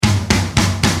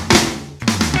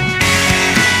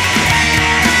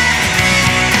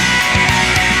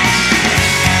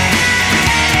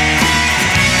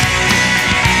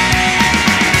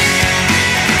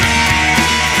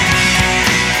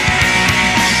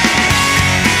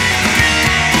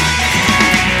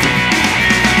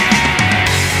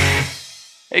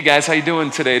Hey guys, how you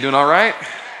doing today? Doing all right?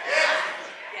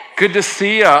 Good to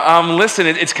see you. Listen,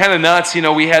 it's kind of nuts. You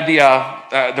know, we had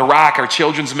the Rock, our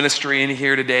children's ministry, in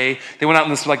here today. They went out in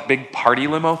this like big party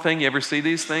limo thing. You ever see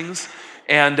these things?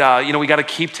 And we got to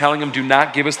keep telling them, do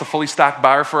not give us the fully stocked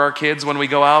bar for our kids when we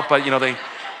go out. But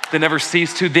they never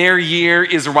cease to. Their year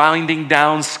is winding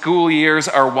down. School years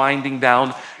are winding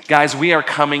down. Guys, we are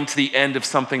coming to the end of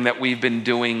something that we've been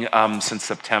doing since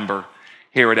September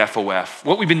here at FOF.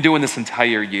 What we've been doing this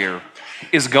entire year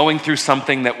is going through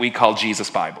something that we call Jesus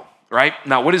Bible, right?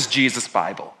 Now, what is Jesus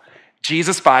Bible?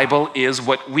 Jesus Bible is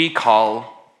what we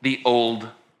call the Old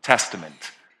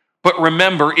Testament. But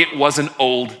remember, it wasn't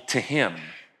old to him.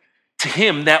 To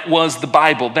him, that was the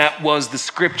Bible, that was the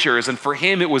scriptures. And for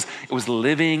him, it was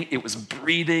living, it was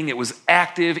breathing, it was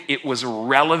active, it was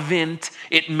relevant,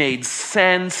 it made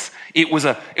sense, it was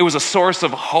a source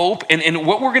of hope. And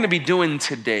what we're going to be doing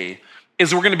today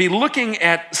is we're going to be looking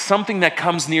at something that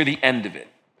comes near the end of it.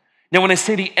 Now, when I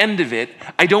say the end of it,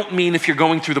 I don't mean if you're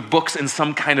going through the books in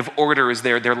some kind of order as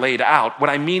they're laid out.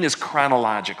 What I mean is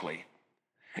chronologically.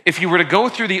 If you were to go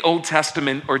through the Old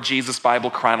Testament or Jesus Bible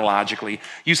chronologically,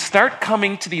 you start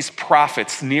coming to these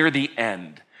prophets near the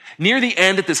end. Near the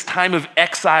end at this time of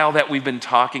exile that we've been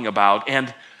talking about,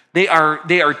 and they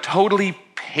are totally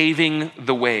paving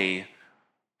the way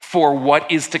for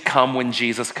what is to come when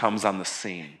Jesus comes on the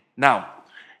scene. Now,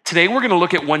 today we're going to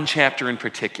look at one chapter in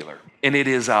particular, and it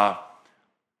is, I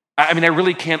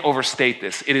really can't overstate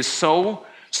this. It is so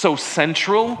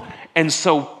central and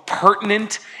so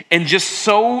pertinent and just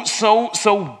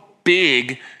so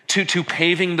big to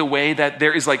paving the way that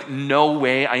there is like no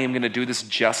way I am going to do this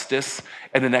justice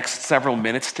in the next several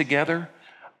minutes together.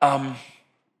 And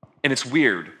it's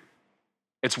weird.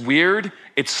 It's weird,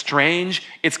 it's strange,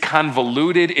 it's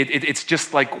convoluted, it's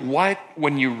just like, what,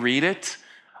 when you read it?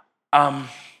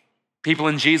 People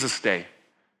in Jesus' day,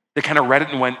 they kind of read it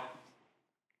and went,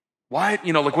 what?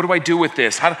 What do I do with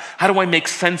this? How do I make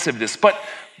sense of this? But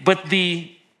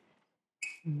the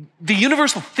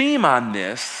universal theme on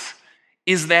this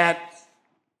is that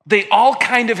they all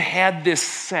kind of had this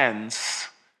sense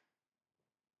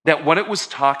that what it was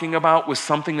talking about was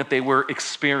something that they were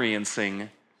experiencing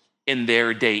in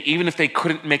their day, even if they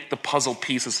couldn't make the puzzle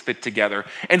pieces fit together.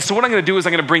 And so what I'm going to do is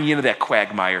I'm going to bring you into that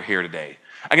quagmire here today.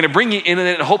 I'm going to bring you in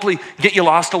it and hopefully get you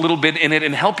lost a little bit in it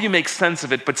and help you make sense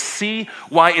of it, but see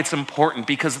why it's important,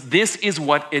 because this is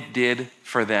what it did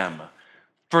for them.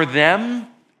 For them,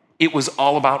 it was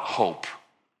all about hope.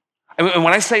 And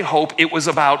when I say hope, it was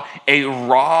about a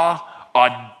raw,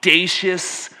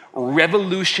 audacious,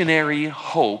 revolutionary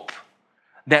hope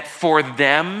that for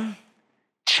them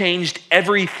changed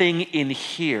everything in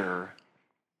here,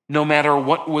 no matter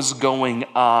what was going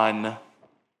on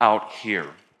out here.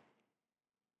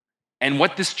 And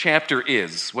what this chapter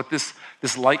is, what this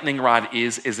lightning rod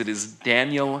is it is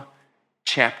Daniel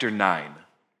chapter 9.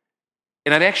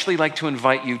 And I'd actually like to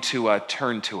invite you to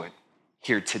turn to it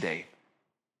here today.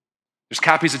 There's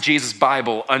copies of Jesus'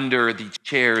 Bible under the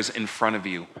chairs in front of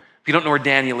you. If you don't know where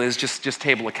Daniel is, just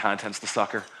table of contents, the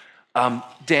sucker.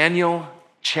 Daniel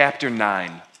chapter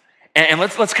 9. And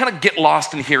let's kind of get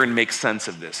lost in here and make sense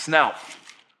of this. Now,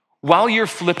 while you're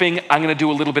flipping, I'm going to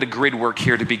do a little bit of grid work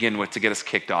here to begin with to get us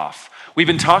kicked off. We've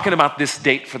been talking about this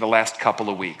date for the last couple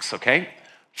of weeks, okay?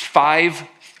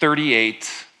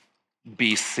 538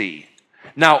 BC.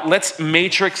 Now, let's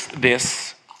matrix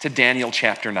this to Daniel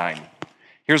chapter 9.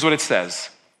 Here's what it says.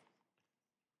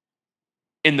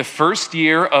 In the first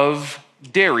year of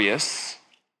Darius,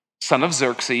 son of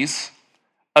Xerxes,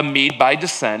 a Mede by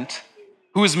descent,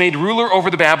 who was made ruler over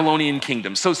the Babylonian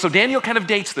kingdom. So Daniel kind of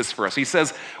dates this for us. He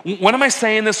says, when am I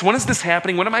saying this? When is this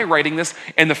happening? When am I writing this?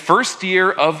 In the first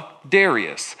year of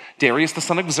Darius. Darius, the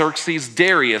son of Xerxes.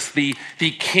 Darius, the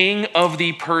king of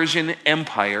the Persian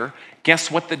Empire.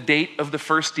 Guess what the date of the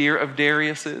first year of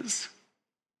Darius is?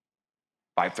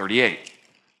 538.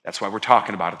 That's why we're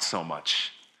talking about it so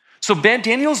much. So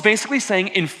Daniel's basically saying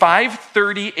in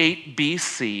 538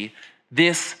 BC,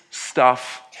 this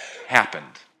stuff happened.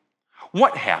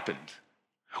 What happened?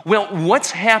 Well,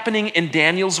 what's happening in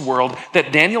Daniel's world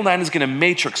that Daniel 9 is going to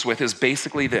matrix with is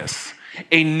basically this.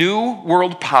 A new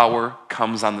world power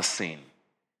comes on the scene.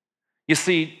 You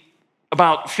see,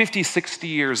 about 50, 60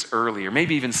 years earlier,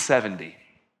 maybe even 70,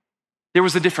 there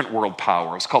was a different world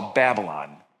power. It was called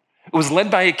Babylon. It was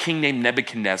led by a king named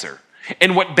Nebuchadnezzar.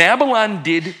 And what Babylon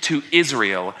did to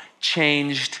Israel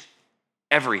changed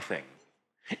everything.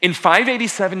 In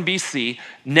 587 BC,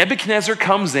 Nebuchadnezzar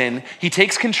comes in, he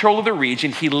takes control of the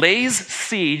region, he lays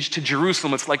siege to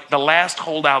Jerusalem. It's like the last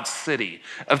holdout city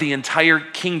of the entire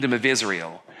kingdom of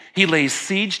Israel. He lays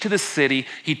siege to the city.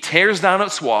 He tears down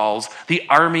its walls. The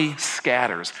army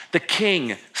scatters. The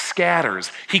king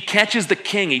scatters. He catches the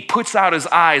king. He puts out his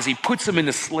eyes. He puts him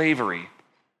into slavery.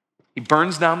 He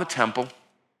burns down the temple.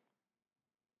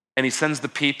 And he sends the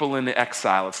people into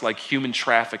exile. It's like human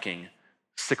trafficking,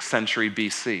 6th century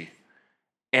BC.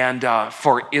 And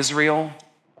for Israel,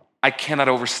 I cannot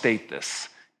overstate this.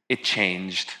 It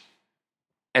changed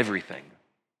everything.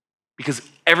 Because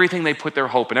everything they put their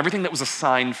hope in, everything that was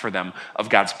assigned for them of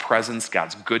God's presence,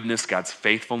 God's goodness, God's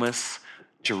faithfulness,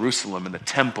 Jerusalem and the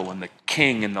temple and the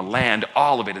king and the land,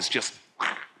 all of it is just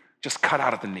cut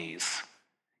out at the knees.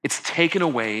 It's taken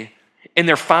away, and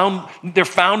they're found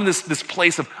in this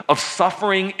place of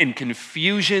suffering and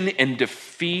confusion and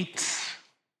defeat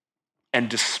and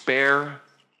despair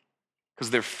because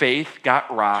their faith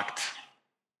got rocked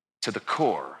to the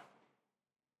core.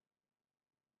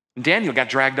 And Daniel got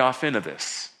dragged off into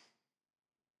this.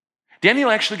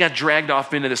 Daniel actually got dragged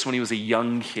off into this when he was a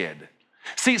young kid.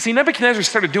 See, Nebuchadnezzar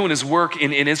started doing his work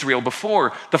in Israel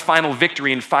before the final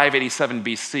victory in 587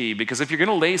 BC, because if you're going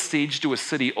to lay siege to a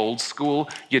city old school,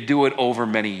 you do it over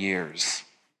many years.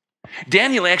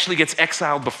 Daniel actually gets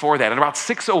exiled before that. At about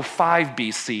 605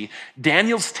 BC,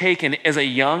 Daniel's taken as a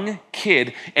young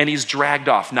kid and he's dragged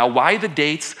off. Now, why the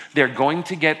dates? They're going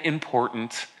to get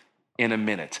important in a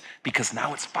minute, because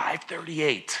now it's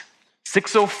 538.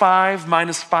 605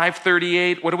 minus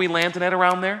 538, what are we landing at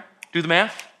around there? Do the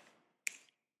math?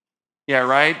 Yeah,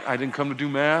 right? I didn't come to do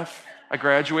math. I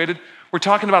graduated. We're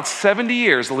talking about 70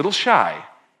 years, a little shy,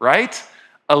 right?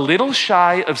 A little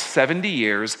shy of 70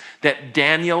 years that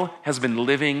Daniel has been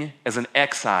living as an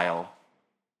exile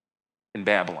in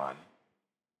Babylon.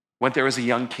 Went there as a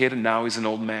young kid and now he's an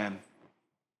old man.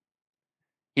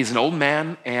 He's an old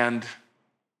man and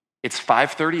it's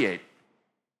 538.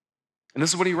 And this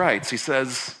is what he writes. He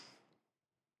says,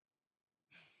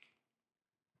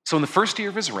 so in the first year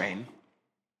of his reign,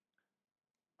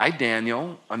 I,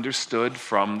 Daniel, understood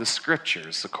from the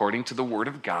scriptures, according to the word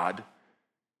of God,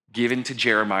 given to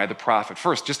Jeremiah the prophet.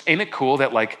 First, just ain't it cool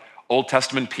that like Old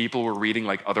Testament people were reading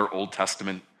like other Old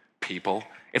Testament people?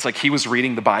 It's like he was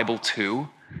reading the Bible too.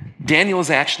 Daniel is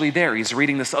actually there. He's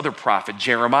reading this other prophet,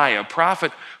 Jeremiah, a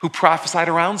prophet who prophesied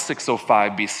around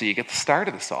 605 BC at the start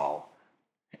of this all.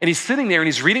 And he's sitting there and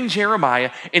he's reading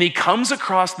Jeremiah and he comes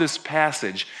across this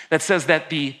passage that says that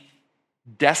the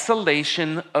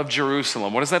desolation of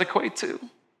Jerusalem, what does that equate to?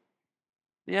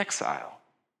 The exile.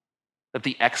 That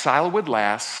the exile would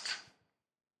last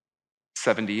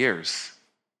 70 years.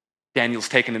 Daniel's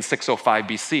taken in 605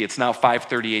 BC. It's now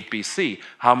 538 BC.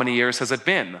 How many years has it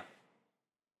been?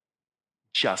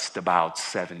 Just about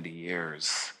 70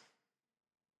 years.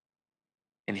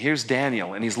 And here's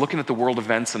Daniel, and he's looking at the world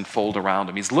events unfold around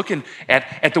him. He's looking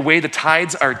at the way the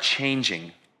tides are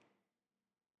changing.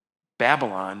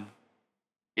 Babylon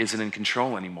isn't in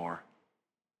control anymore.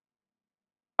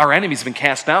 Our enemy's been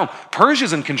cast down.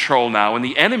 Persia's in control now, and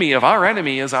the enemy of our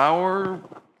enemy is our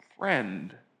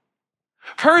friend.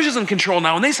 Persia's in control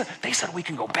now, and they said we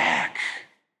can go back.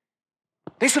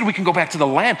 They said we can go back to the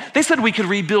land. They said we could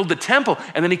rebuild the temple.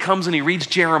 And then he comes and he reads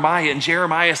Jeremiah, and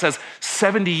Jeremiah says,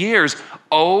 70 years.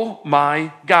 Oh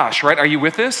my gosh, right? Are you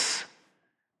with this?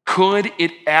 Could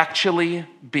it actually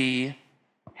be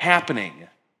happening?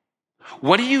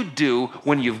 What do you do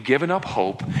when you've given up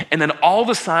hope and then all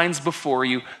the signs before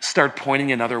you start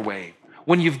pointing another way?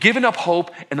 When you've given up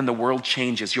hope and then the world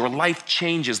changes, your life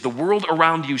changes, the world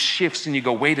around you shifts and you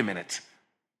go, wait a minute,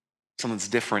 something's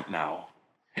different now.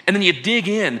 And then you dig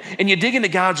in and you dig into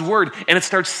God's word and it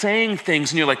starts saying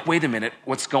things and you're like, wait a minute,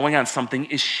 what's going on? Something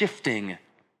is shifting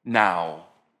now.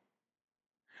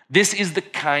 This is the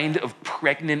kind of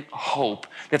pregnant hope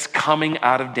that's coming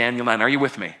out of Daniel 9. Are you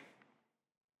with me?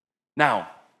 Now,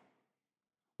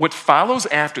 what follows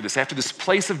after this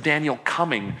place of Daniel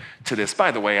coming to this,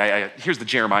 by the way, here's the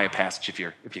Jeremiah passage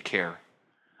if you care.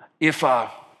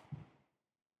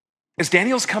 As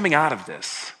Daniel's coming out of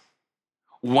this,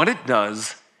 what it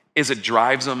does is it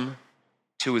drives him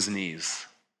to his knees.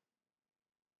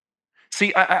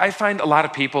 See, I find a lot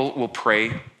of people will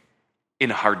pray in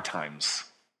hard times.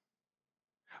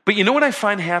 But you know what I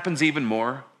find happens even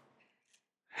more?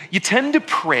 You tend to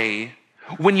pray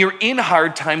when you're in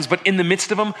hard times, but in the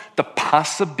midst of them, the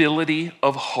possibility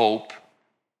of hope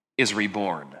is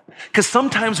reborn. Because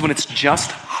sometimes when it's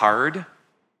just hard,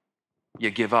 you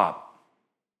give up.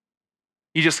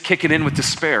 You just kick it in with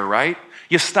despair, right?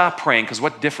 You stop praying because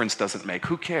what difference does it make?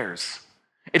 Who cares?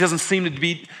 It doesn't seem to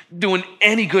be doing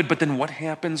any good, but then what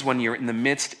happens when you're in the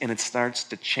midst and it starts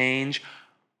to change?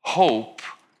 Hope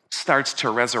starts to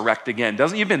resurrect again.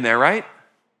 You've been there, right?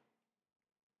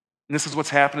 And this is what's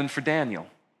happening for Daniel.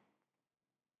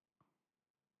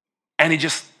 And he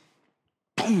just,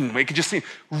 boom, you could just see,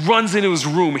 runs into his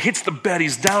room, hits the bed,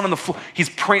 he's down on the floor, he's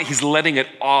praying, he's letting it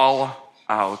all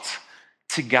out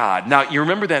to God. Now, you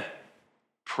remember that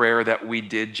prayer that we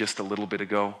did just a little bit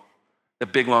ago? The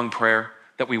big long prayer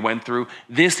that we went through?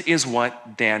 This is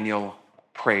what Daniel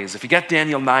prays. If you got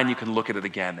Daniel 9, you can look at it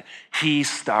again. He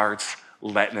starts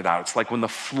letting it out. It's like when the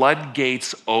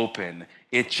floodgates open,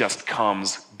 it just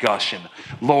comes gushing.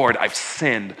 Lord, I've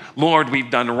sinned. Lord,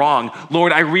 we've done wrong.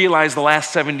 Lord, I realize the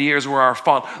last 70 years were our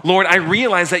fault. Lord, I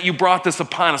realize that you brought this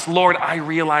upon us. Lord, I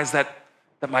realize that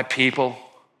my people,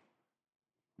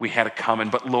 we had it coming.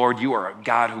 But Lord, you are a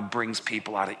God who brings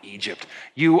people out of Egypt.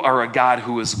 You are a God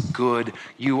who is good.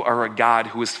 You are a God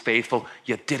who is faithful.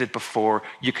 You did it before.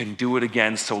 You can do it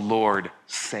again. So Lord,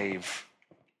 save.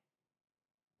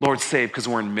 Lord, save because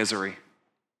we're in misery.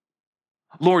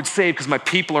 Lord, save because my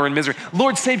people are in misery.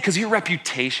 Lord, save because your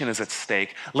reputation is at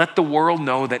stake. Let the world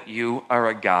know that you are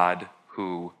a God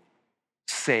who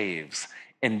saves.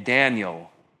 And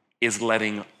Daniel is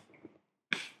letting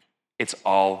it's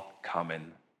all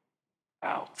coming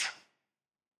out.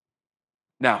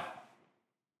 Now,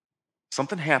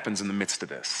 something happens in the midst of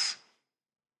this.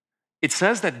 It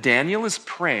says that Daniel is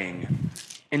praying,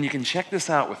 and you can check this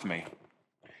out with me.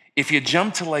 If you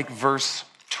jump to like verse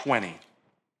 20,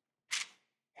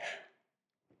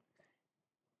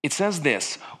 it says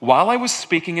this: while I was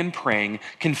speaking and praying,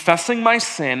 confessing my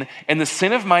sin and the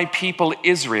sin of my people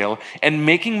Israel, and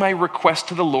making my request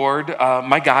to the Lord,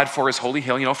 my God, for his holy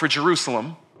hill, for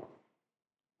Jerusalem,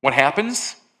 what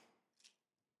happens?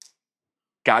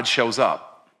 God shows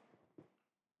up.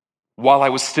 While I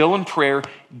was still in prayer,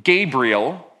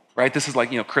 Gabriel, right? This is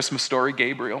like, Christmas story,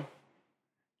 Gabriel.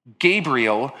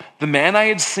 Gabriel, the man I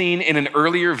had seen in an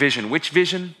earlier vision. Which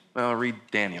vision? Well, read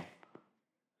Daniel.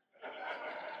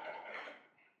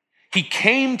 He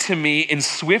came to me in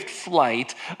swift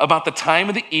flight about the time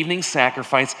of the evening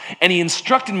sacrifice, and he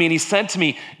instructed me, and he said to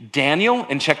me, Daniel,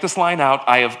 and check this line out,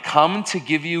 I have come to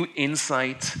give you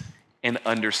insight and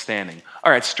understanding.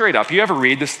 All right, straight up, you ever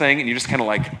read this thing and you're just kind of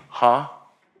like, huh?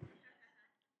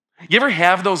 You ever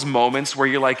have those moments where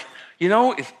you're like,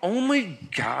 if only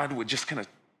God would just kind of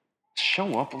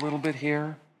show up a little bit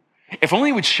here? If only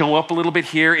he would show up a little bit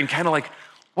here and kind of like,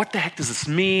 what the heck does this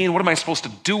mean? What am I supposed to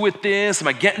do with this? Am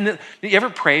I getting it? Do you ever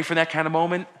pray for that kind of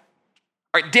moment?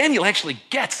 All right, Daniel actually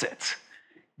gets it.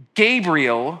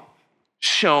 Gabriel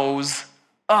shows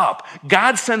up.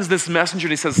 God sends this messenger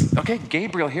and he says, okay,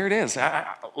 Gabriel, here it is.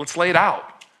 Let's lay it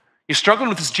out. You're struggling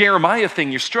with this Jeremiah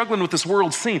thing. You're struggling with this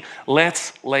world scene.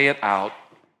 Let's lay it out.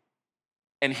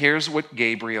 And here's what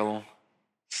Gabriel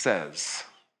says.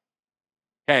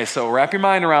 Okay, so wrap your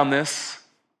mind around this.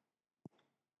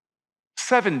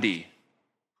 70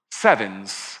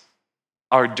 sevens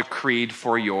are decreed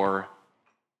for your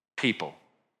people.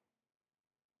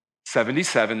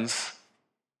 77s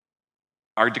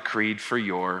are decreed for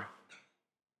your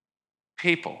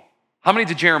people. How many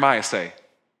did Jeremiah say?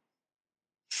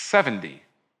 70.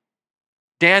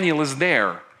 Daniel is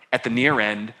there at the near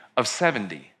end of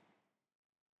 70.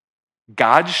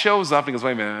 God shows up and goes,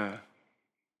 wait a minute,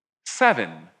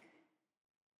 7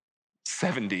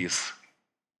 70s.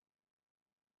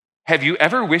 Have you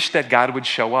ever wished that God would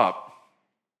show up?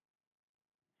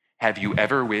 Have you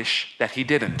ever wished that he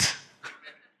didn't?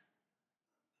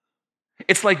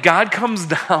 It's like God comes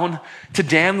down to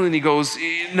Daniel and he goes,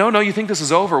 no, you think this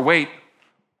is over? Wait.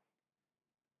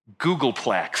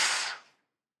 Googleplex.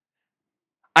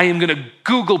 I am going to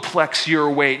Googleplex your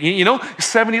weight.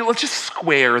 70, let's just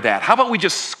square that. How about we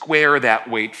just square that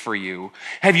weight for you?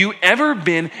 Have you ever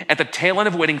been at the tail end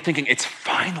of a wedding thinking it's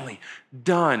finally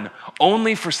done,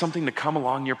 only for something to come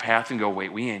along your path and go,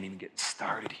 wait, we ain't even getting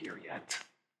started here yet?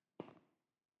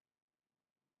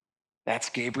 That's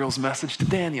Gabriel's message to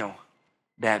Daniel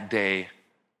that day.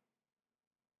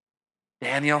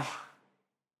 Daniel,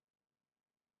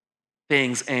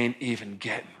 things ain't even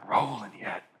getting rolling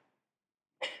yet.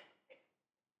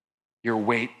 Your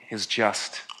wait has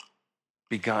just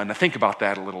begun. Now think about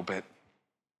that a little bit.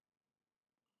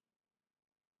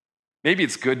 Maybe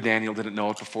it's good Daniel didn't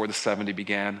know it before the 70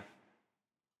 began.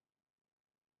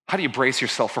 How do you brace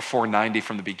yourself for 490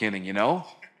 from the beginning,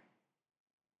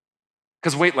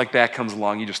 Because wait like that comes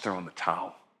along, you just throw in the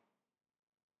towel.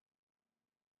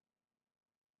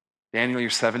 Daniel,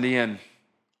 you're 70 in.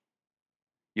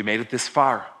 You made it this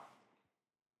far.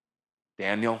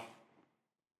 Daniel,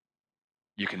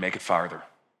 you can make it farther.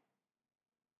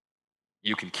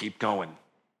 You can keep going.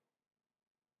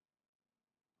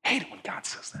 I hate it when God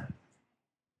says that.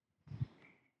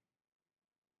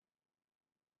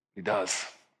 He does.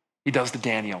 He does to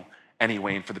Daniel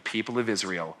anyway, and for the people of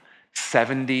Israel,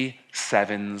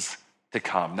 77s to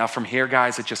come. Now from here,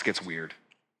 guys, it just gets weird.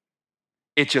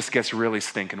 It just gets really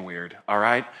stinking weird, all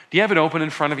right? Do you have it open in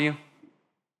front of you?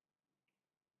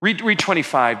 Read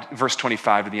 25, verse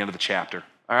 25 at the end of the chapter,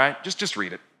 all right? Just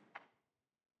read it.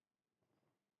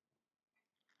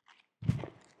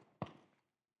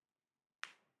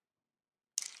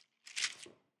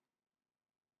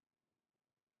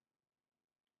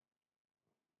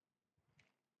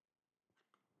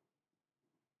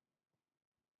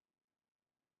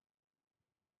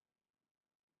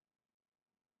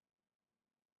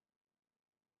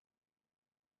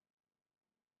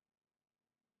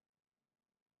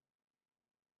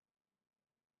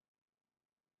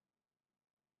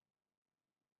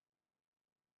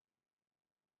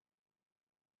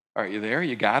 Are you there?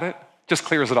 You got it? Just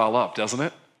clears it all up, doesn't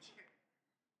it?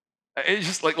 It's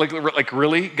just like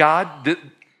really, God?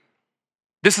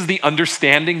 This is the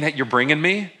understanding that you're bringing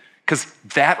me? Because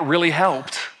that really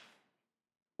helped.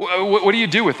 What do you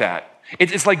do with that?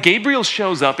 It's like Gabriel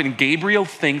shows up and Gabriel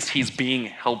thinks he's being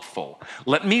helpful.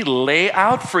 Let me lay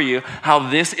out for you how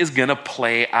this is going to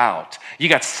play out. You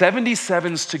got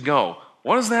 77s to go.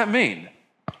 What does that mean?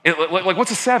 Like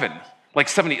what's a 7? Like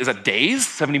 70, is it days?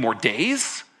 70 more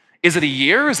days? Is it a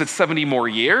year? Is it 70 more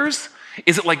years?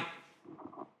 Is it like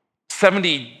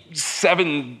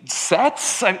 77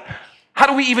 sets? How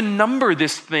do we even number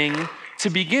this thing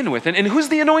to begin with? And who's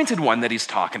the anointed one that he's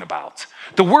talking about?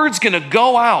 The word's going to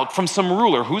go out from some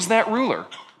ruler. Who's that ruler?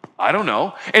 I don't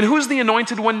know. And who's the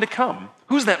anointed one to come?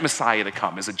 Who's that Messiah to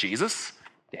come? Is it Jesus?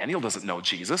 Daniel doesn't know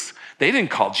Jesus. They didn't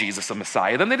call Jesus a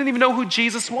Messiah then. They didn't even know who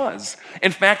Jesus was.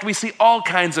 In fact, we see all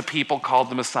kinds of people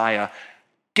called the Messiah.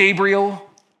 Gabriel,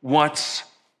 what's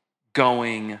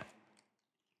going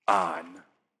on?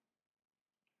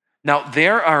 Now,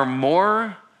 there are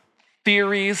more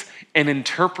theories and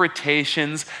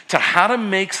interpretations to how to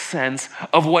make sense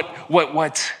of what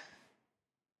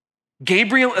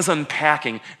Gabriel is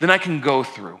unpacking than I can go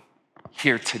through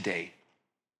here today.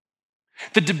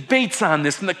 The debates on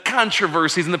this and the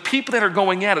controversies and the people that are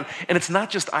going at it, and it's not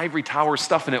just ivory tower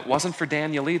stuff, and it wasn't for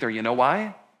Daniel either. You know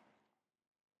why?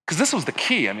 Because this was the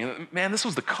key. I mean, man, this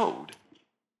was the code.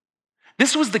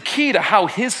 This was the key to how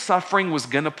his suffering was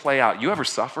going to play out. You ever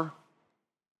suffer?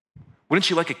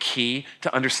 Wouldn't you like a key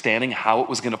to understanding how it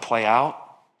was going to play out?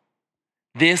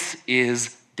 This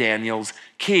is Daniel's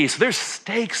key. So there's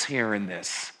stakes here in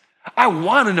this. I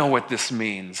want to know what this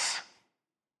means.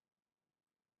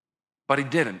 But he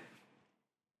didn't.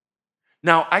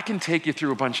 Now, I can take you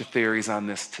through a bunch of theories on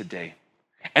this today.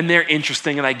 And they're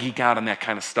interesting, and I geek out on that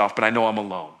kind of stuff, but I know I'm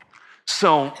alone.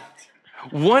 So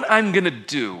what I'm going to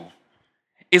do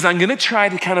is I'm going to try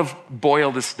to kind of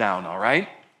boil this down, all right?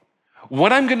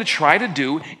 What I'm going to try to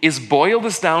do is boil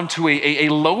this down to a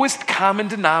lowest common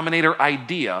denominator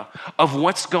idea of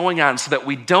what's going on so that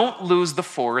we don't lose the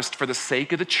forest for the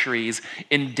sake of the trees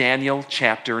in Daniel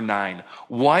chapter 9.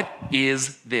 What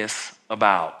is this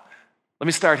about? Let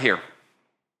me start here.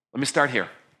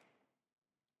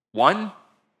 One,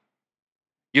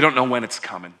 you don't know when it's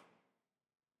coming.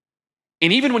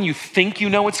 And even when you think you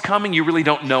know it's coming, you really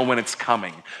don't know when it's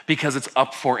coming because it's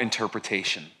up for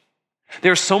interpretation.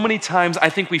 There are so many times I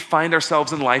think we find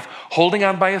ourselves in life holding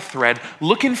on by a thread,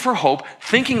 looking for hope,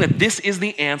 thinking that this is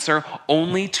the answer,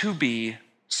 only to be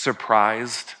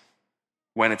surprised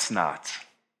when it's not.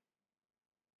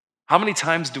 How many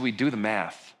times do we do the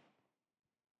math?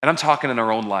 And I'm talking in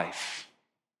our own life.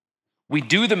 We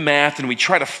do the math and we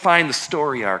try to find the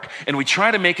story arc and we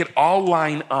try to make it all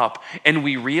line up and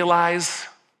we realize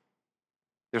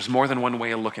there's more than one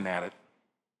way of looking at it.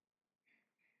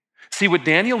 See, what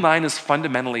Daniel 9 is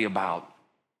fundamentally about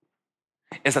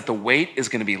is that the wait is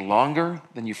going to be longer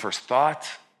than you first thought,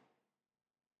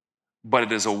 but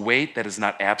it is a wait that is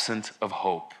not absent of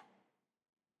hope.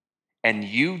 And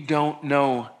you don't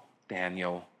know,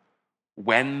 Daniel,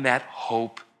 when that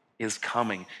hope is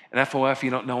coming. And FOF,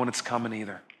 you don't know when it's coming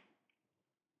either.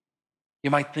 You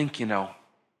might think you know,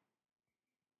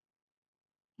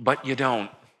 but you don't.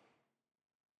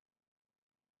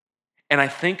 And I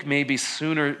think maybe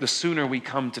the sooner we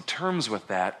come to terms with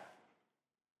that,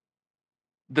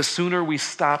 the sooner we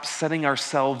stop setting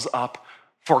ourselves up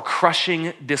for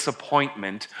crushing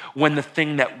disappointment when the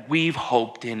thing that we've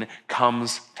hoped in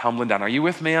comes tumbling down. Are you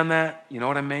with me on that? You know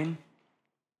what I mean?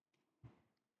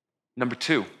 Number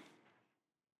 2,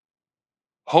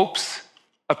 hope's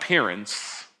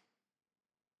appearance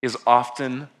is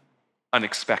often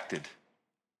unexpected.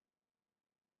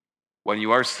 When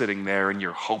you are sitting there and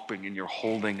you're hoping and you're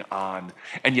holding on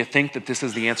and you think that this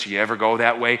is the answer, you ever go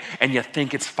that way, and you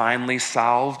think it's finally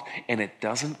solved and it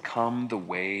doesn't come the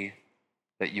way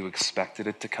that you expected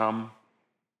it to come.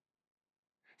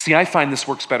 See, I find this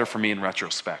works better for me in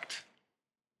retrospect.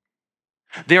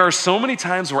 There are so many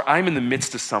times where I'm in the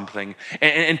midst of something,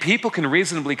 and people can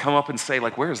reasonably come up and say,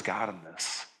 like, where is God in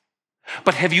this?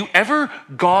 But have you ever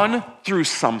gone through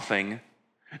something,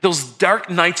 those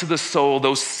dark nights of the soul,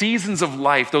 those seasons of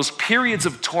life, those periods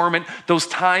of torment, those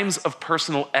times of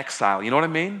personal exile? You know what I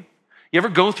mean? You ever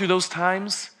go through those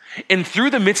times? And through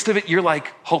the midst of it, you're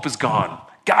like, hope is gone.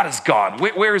 God is gone.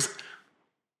 Where is...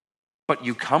 But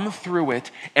you come through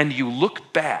it and you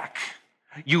look back.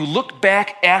 You look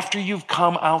back after you've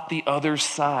come out the other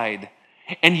side,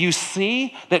 and you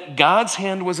see that God's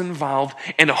hand was involved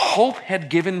and hope had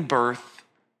given birth,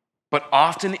 but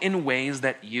often in ways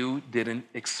that you didn't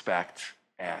expect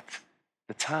at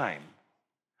the time.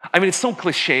 I mean, it's so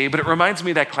cliche, but it reminds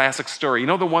me of that classic story. You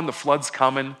know the one, the flood's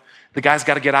coming? The guy's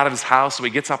got to get out of his house, so he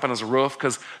gets up on his roof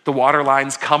because the water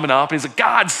line's coming up, and he's like,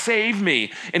 God, save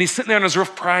me. And he's sitting there on his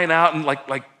roof crying out, and like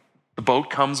the boat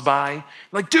comes by.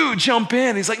 Like, dude, jump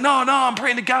in. He's like, no, I'm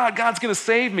praying to God. God's going to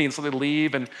save me. And so they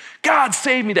leave, and God,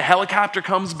 save me. The helicopter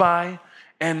comes by,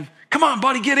 and come on,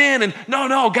 buddy, get in. And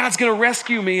no, God's going to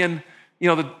rescue me. And,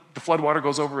 the flood water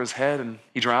goes over his head, and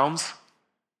he drowns.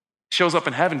 Shows up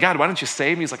in heaven. God, why didn't you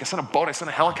save me? He's like, I sent a boat. I sent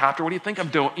a helicopter. What do you think I'm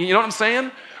doing? You know what I'm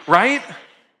saying? Right?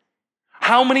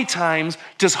 How many times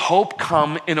does hope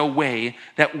come in a way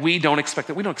that we don't expect,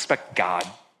 that we don't expect God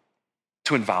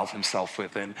to involve himself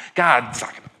with? And God's not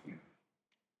going to.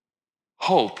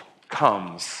 Hope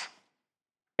comes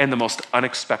in the most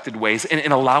unexpected ways. And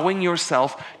in allowing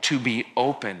yourself to be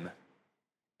open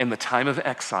in the time of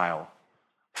exile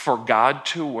for God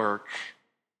to work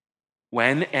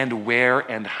when and where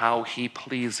and how he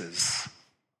pleases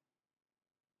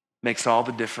makes all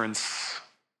the difference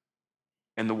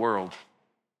in the world.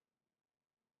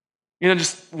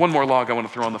 Just one more log I want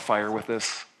to throw on the fire with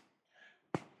this.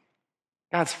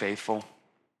 God's faithful.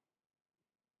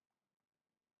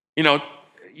 You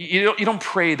don't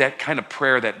pray that kind of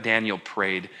prayer that Daniel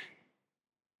prayed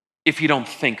if you don't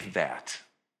think that.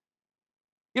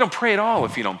 You don't pray at all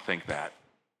if you don't think that.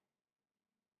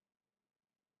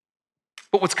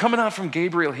 But what's coming out from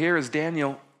Gabriel here is,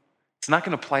 Daniel, it's not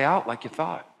going to play out like you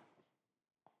thought.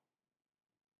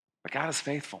 But God is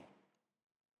faithful.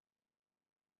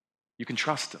 You can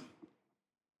trust him.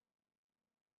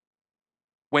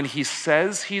 When he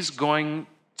says he's going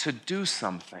to do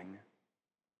something,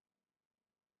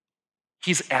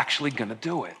 he's actually going to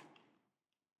do it.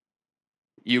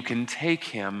 You can take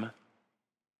him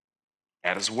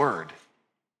at his word.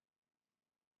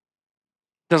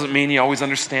 Doesn't mean you always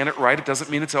understand it right. It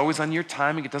doesn't mean it's always on your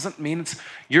timing. It doesn't mean it's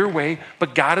your way,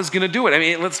 but God is going to do it. I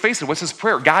mean, let's face it, what's his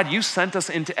prayer? God, you sent us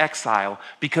into exile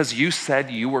because you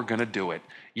said you were going to do it.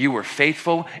 You were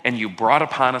faithful and you brought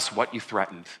upon us what you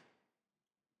threatened.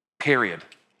 Period.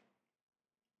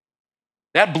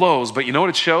 That blows, but you know what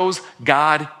it shows?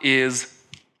 God is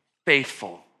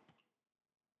faithful.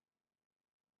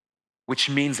 Which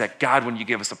means that God, when you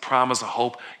give us a promise, a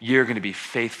hope, you're going to be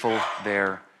faithful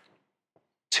there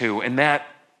too. And that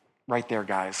right there,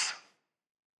 guys,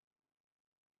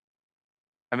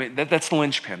 I mean, that's the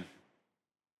linchpin.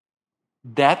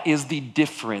 That is the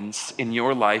difference in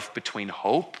your life between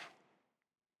hope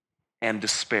and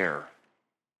despair.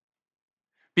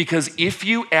 Because if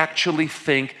you actually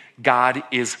think God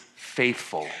is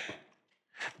faithful,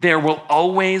 there will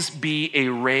always be a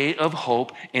ray of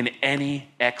hope in any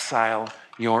exile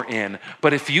you're in.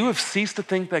 But if you have ceased to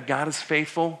think that God is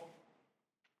faithful,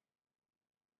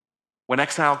 when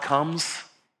exile comes,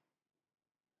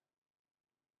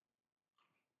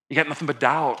 you got nothing but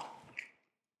doubt,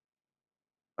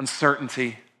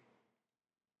 uncertainty,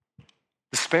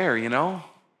 despair,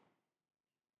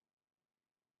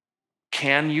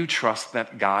 Can you trust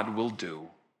that God will do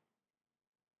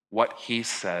what he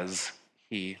says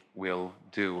he will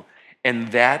do?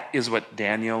 And that is what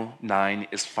Daniel 9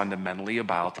 is fundamentally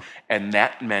about. And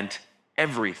that meant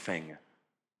everything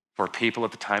for people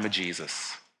at the time of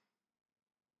Jesus.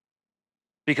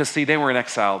 Because, see, they were in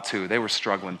exile too. They were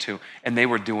struggling too. And they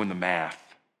were doing the math.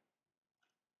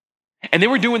 And they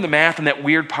were doing the math in that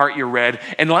weird part you read.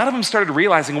 And a lot of them started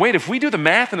realizing, wait, if we do the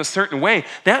math in a certain way,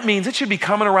 that means it should be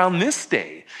coming around this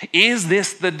day. Is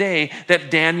this the day that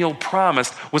Daniel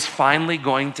promised was finally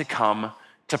going to come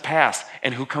to pass?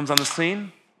 And who comes on the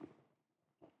scene?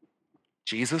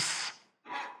 Jesus.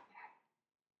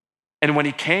 And when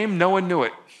he came, no one knew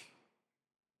it.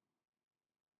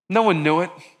 No one knew it.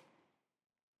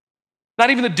 Not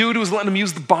even the dude who was letting him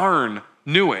use the barn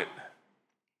knew it.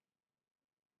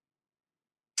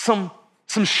 Some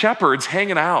shepherds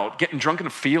hanging out, getting drunk in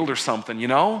a field or something,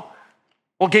 Well,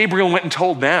 Gabriel went and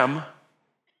told them.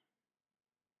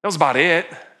 That was about it.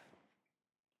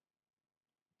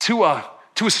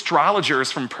 to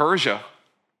astrologers from Persia.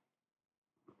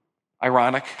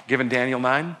 Ironic, given Daniel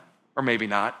 9, or maybe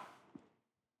not.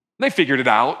 They figured it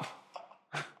out.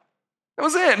 That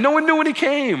was it. No one knew when he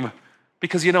came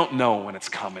because you don't know when it's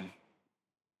coming.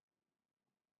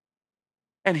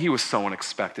 And he was so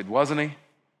unexpected, wasn't he?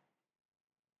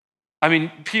 I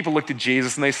mean, people looked at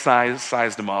Jesus and they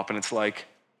sized him up, and it's like,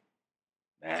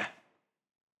 nah.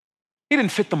 He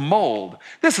didn't fit the mold.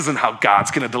 This isn't how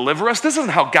God's going to deliver us. This isn't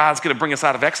how God's going to bring us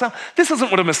out of exile. This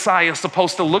isn't what a Messiah is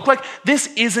supposed to look like. This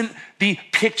isn't the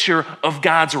picture of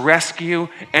God's rescue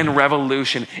and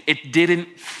revolution. It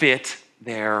didn't fit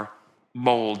their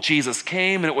mold. Jesus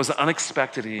came and it was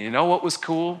unexpected. And you know what was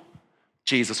cool?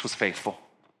 Jesus was faithful.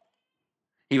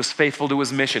 He was faithful to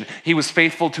his mission. He was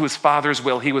faithful to his Father's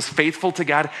will. He was faithful to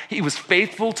God. He was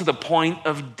faithful to the point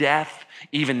of death,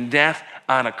 even death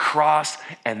on a cross,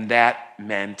 and that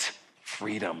meant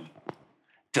freedom,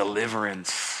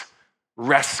 deliverance,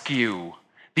 rescue,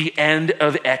 the end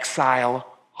of exile,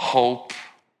 hope,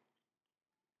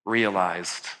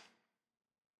 realized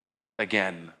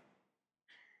again.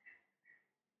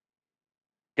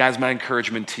 Guys, my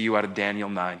encouragement to you out of Daniel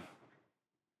 9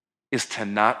 is to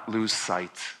not lose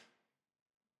sight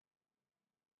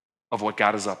of what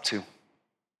God is up to.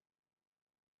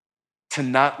 To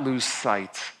not lose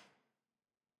sight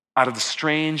out of the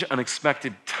strange,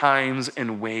 unexpected times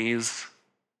and ways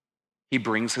he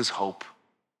brings his hope.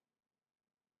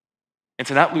 And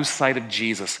to not lose sight of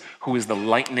Jesus, who is the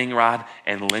lightning rod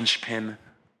and linchpin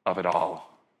of it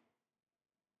all.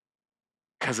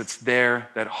 Because it's there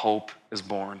that hope is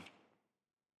born.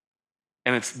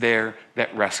 And it's there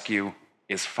that rescue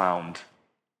is found.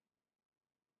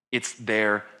 It's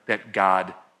there that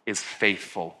God is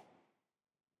faithful.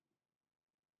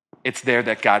 It's there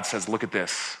that God says, look at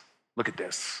this. Look at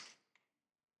this.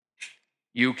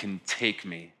 You can take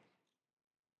me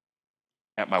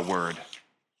at my word.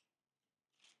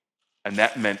 And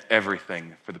that meant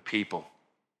everything for the people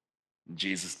in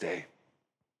Jesus' day.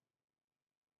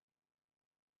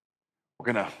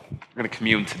 We're gonna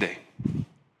commune today.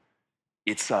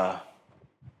 It's a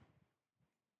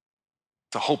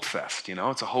hope fest, you know?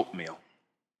 It's a hope meal.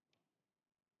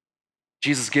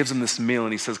 Jesus gives him this meal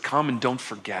and he says, come and don't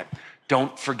forget.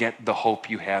 Don't forget the hope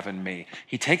you have in me.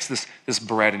 He takes this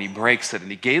bread and he breaks it and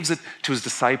he gives it to his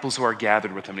disciples who are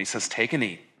gathered with him. And he says, take and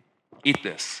eat. Eat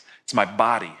this. It's my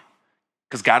body.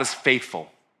 Because God is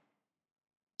faithful.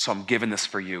 So I'm giving this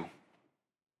for you.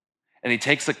 And he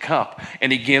takes a cup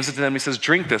and he gives it to them. He says,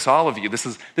 drink this, all of you. This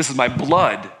is my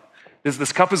blood.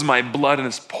 This cup is my blood and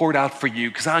it's poured out for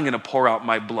you because I'm going to pour out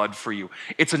my blood for you.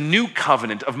 It's a new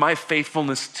covenant of my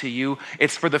faithfulness to you.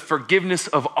 It's for the forgiveness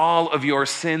of all of your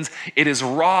sins. It is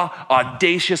raw,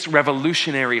 audacious,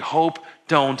 revolutionary hope.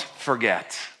 Don't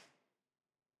forget.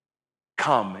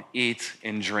 Come, eat,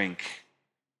 and drink.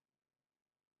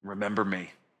 Remember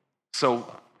me.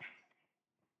 So,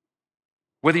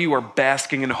 whether you are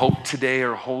basking in hope today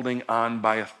or holding on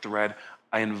by a thread,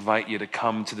 I invite you to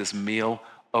come to this meal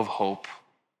of hope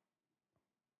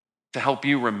to help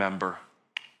you remember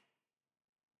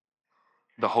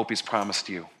the hope he's promised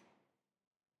you.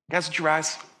 Guys, would you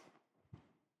rise?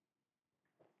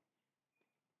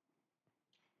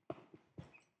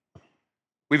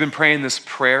 We've been praying this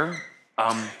prayer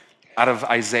out of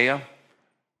Isaiah.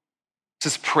 It's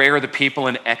this prayer of the people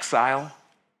in exile.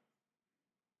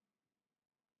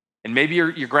 And maybe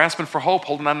you're grasping for hope,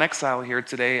 holding on in exile here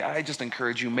today. I just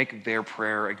encourage you, make their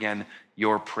prayer again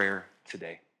your prayer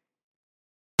today.